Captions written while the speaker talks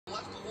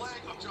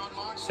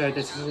So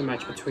this is a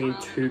match between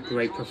two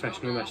great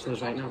professional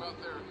wrestlers right now.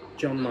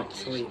 Jon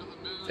Moxley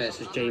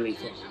versus Jay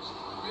Lethal.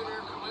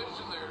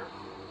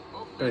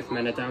 Both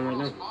men are down right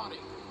now.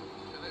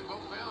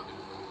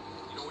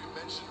 We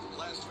mentioned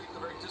last week the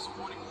very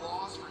disappointing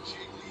loss for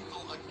Jay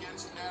Lethal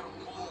against Adam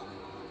Cole.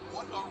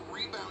 What a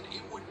rebound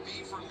it would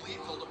be for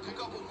Lethal to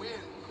pick up a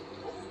win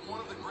over one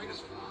of the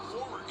greatest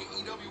former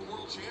AEW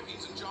World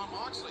Champions in Jon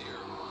Moxley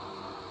here.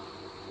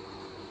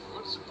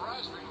 Wouldn't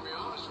surprise me, to be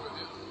honest with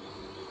you.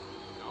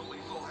 Now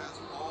Lethal has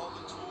all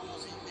the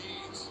tools he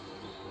needs.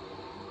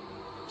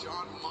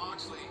 Jon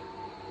Moxley,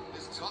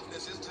 his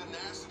toughness, his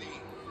tenacity.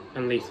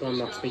 And Lethal and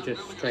Moxley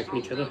just striking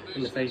each other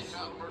in the face.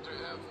 A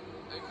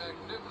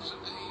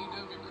magnificent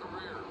AEW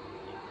career.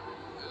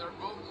 They're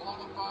both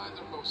qualified,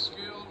 they're both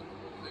skilled,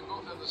 they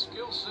both have the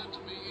skill set to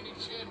be any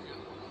champion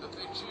that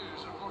they choose.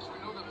 And of course, we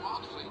know that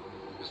Moxley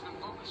has been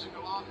focusing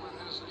a lot with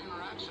his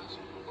interactions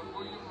with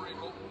William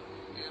Regal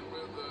and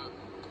with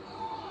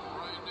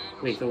Bryan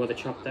Danielson. Lethal with a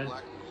chop there.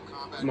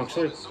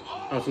 Moxley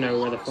out of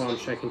nowhere with a forearm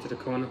strike into the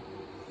corner.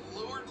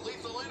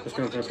 Just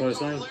going for a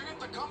clothesline.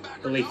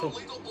 But Lethal.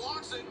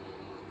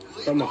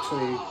 But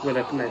Moxley with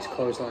a nice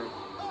clothesline.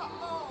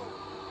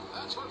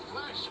 That's what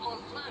Flash on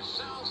Flash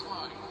sounds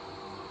like.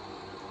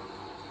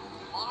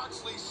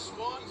 Moxley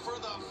swung for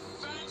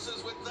the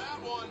fences with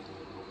that one.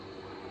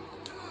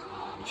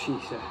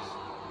 Jesus.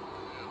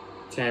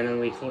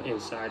 Turning Lethal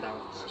inside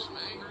out. There's some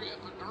angry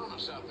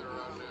epidermis out there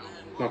right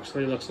now.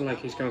 Moxley looks like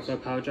he's going for a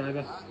power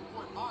driver.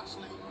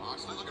 Moxley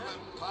look at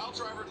that pile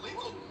driver.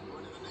 Lethal.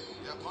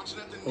 Yeah, punching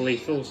at the knee.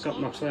 Lethal's got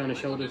Moxley on his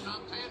shoulders. Did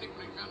not panic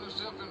when he found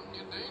himself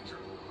in danger.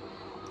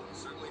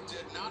 Certainly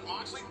did not.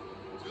 Moxley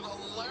through the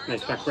lariat.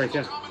 Nice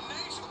backbreaker.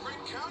 Combination.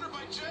 Great counter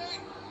by Jay.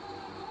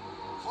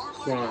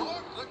 1,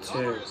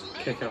 2,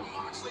 kick out.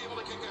 Moxley able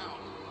to kick out.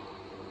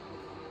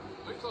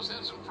 Lethal's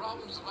had some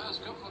problems the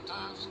last couple of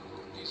times.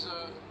 He's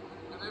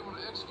been able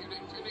to execute a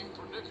pinning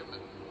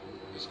predicament.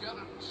 He's got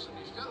to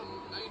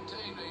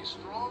maintain a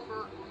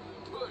stronger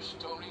push,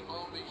 Tony,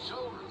 on the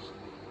shoulders.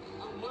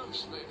 A little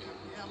loose, maybe.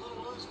 Yeah, a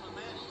little loose, but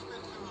man, he's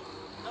been through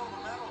a hell of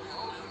a battle here.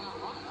 Oh, he's not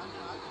running.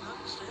 I can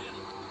understand.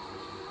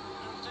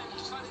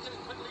 Just try to get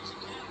it quickly as you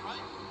can,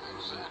 right?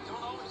 Exactly.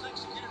 Don't always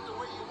execute it the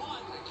way you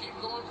want. They keep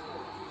going for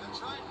it. That's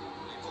right.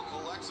 Lethal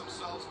collects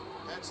himself,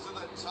 heads to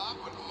the top,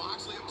 but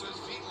Moxley up to his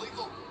feet.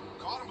 Lethal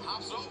caught him,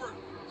 hops over,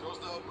 throws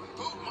the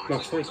boot.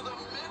 Moxley to the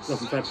mid.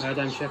 looking for a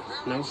paradigm shift.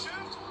 No.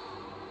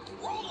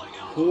 Rolling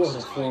out. What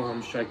a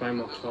forearm strike by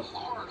Moxley.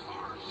 Hard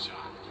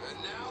shot. And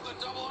now the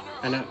double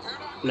under. And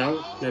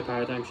no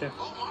paradigm shift.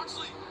 Oh,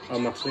 Moxley. Oh,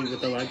 Moxley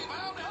with the leg.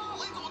 Lethal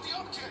with the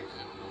up kick.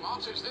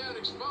 Moxley's head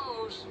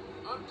exposed,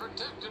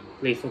 unprotected.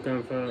 Lethal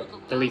going for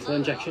the lethal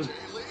injection.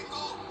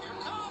 Lethal. Here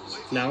comes.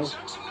 Now, Injection,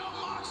 no,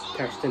 Moxley.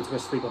 cashed into a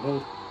sleeper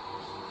hold.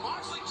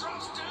 Moxley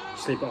drops down.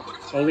 Sleeper.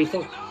 Oh,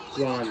 Lethal.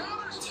 1,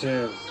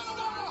 2,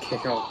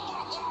 kick out.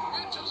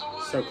 Inches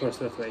away. So close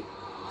to the 3.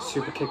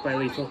 Super kick by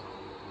Lethal.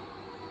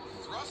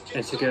 Thrust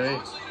kicks Enziguri.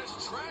 Moxley in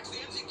his tracks. The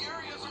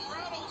Enziguri has him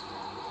rattled.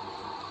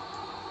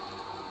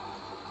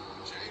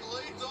 Jay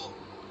Lethal.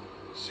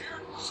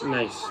 Sheer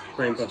Nice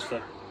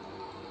brainbuster.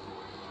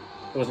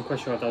 I wasn't quite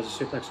sure if that was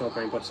a suplex or a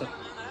brainbuster.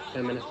 In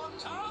a minute.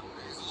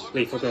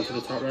 Lethal going to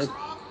the top rope.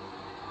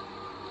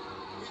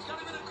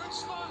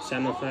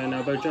 Setting up for an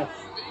elbow drop.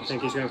 I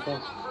think he's going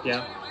for.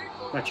 Yeah.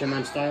 Macho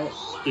Man style.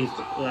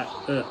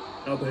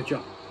 Elbow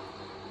drop.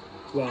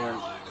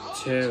 1,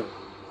 2.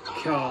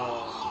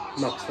 God.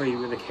 Moxley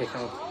with a kick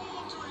out.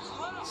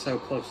 So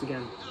close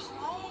again. just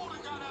rolled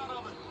and got out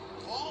of it.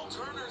 Paul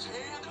Turner's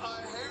hand a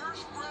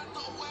hair's breadth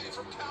away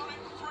from counting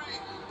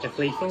 3. If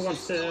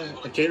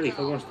Jay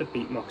Lethal wants to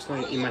beat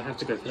Moxley, he might have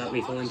to go for that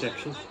lethal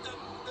injection.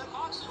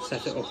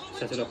 Set it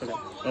up again.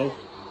 Oh,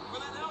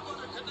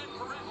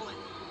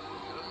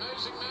 An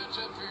amazing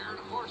matchup here. And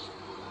of course,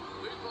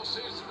 Lethal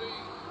seems to be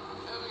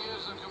having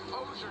his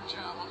composure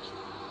challenge.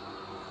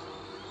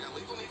 Yeah,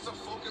 Lethal needs to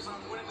focus on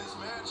winning this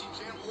match.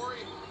 He can't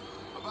worry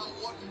about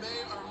what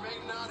may or may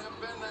not have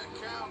been that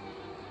count.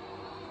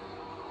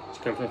 he's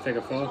going for a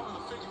figure 4.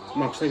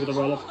 Moxley with a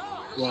roll up.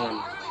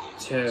 1,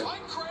 2,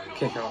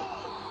 kick out.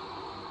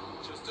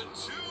 Just a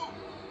 2.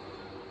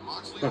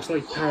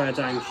 Moxley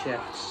paradigm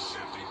shift.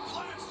 Shifty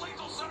plants.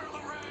 Lethal center of the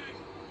ring.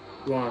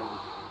 1,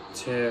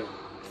 2,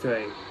 3.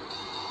 Man,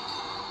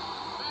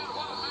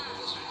 what a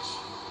match.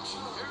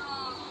 Here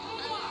on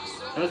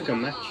That was a good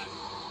match.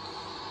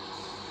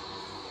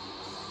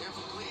 If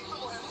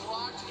Lethal had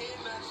locked in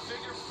that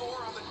figure 4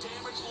 on the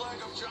damaged leg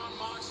of Jon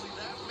Moxley,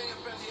 that may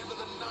have been the end of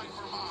the night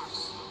for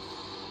Mox.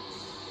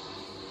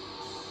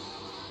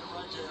 You're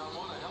right, JR.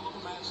 What a hell of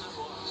a match that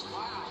was.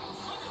 Wow.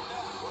 Look at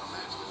that. What a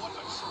match. What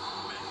a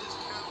tremendous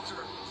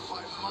counter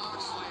by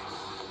Moxley.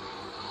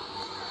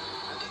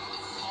 And then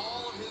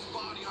all of his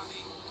body on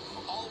the,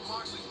 all of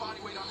Moxley's body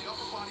weight on the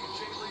upper body of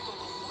Jay Lethal,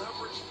 the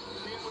leverage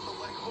in with the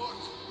leg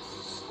hooked,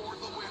 scored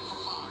the win for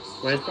Mox.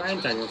 Where's Bryan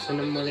Danielson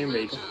and William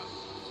Regal?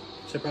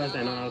 Surprised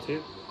they're not out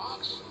here.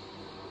 Mox.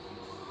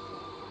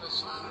 A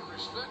sign of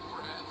respect,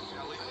 perhaps.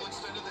 Yeah, Lethal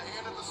extended the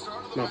hand at the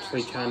start of the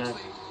Moxley match. trying to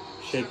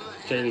shake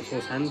Jay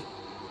Lethal's hand.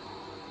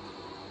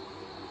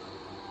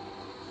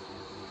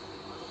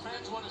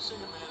 Fans want to see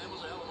him, man. It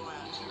was a hell of a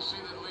match. You see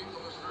that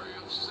Lethal was very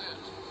upset.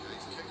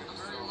 He's kicking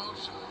Very himself.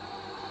 emotional.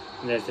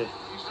 And there's the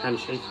He's not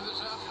handshake. used to this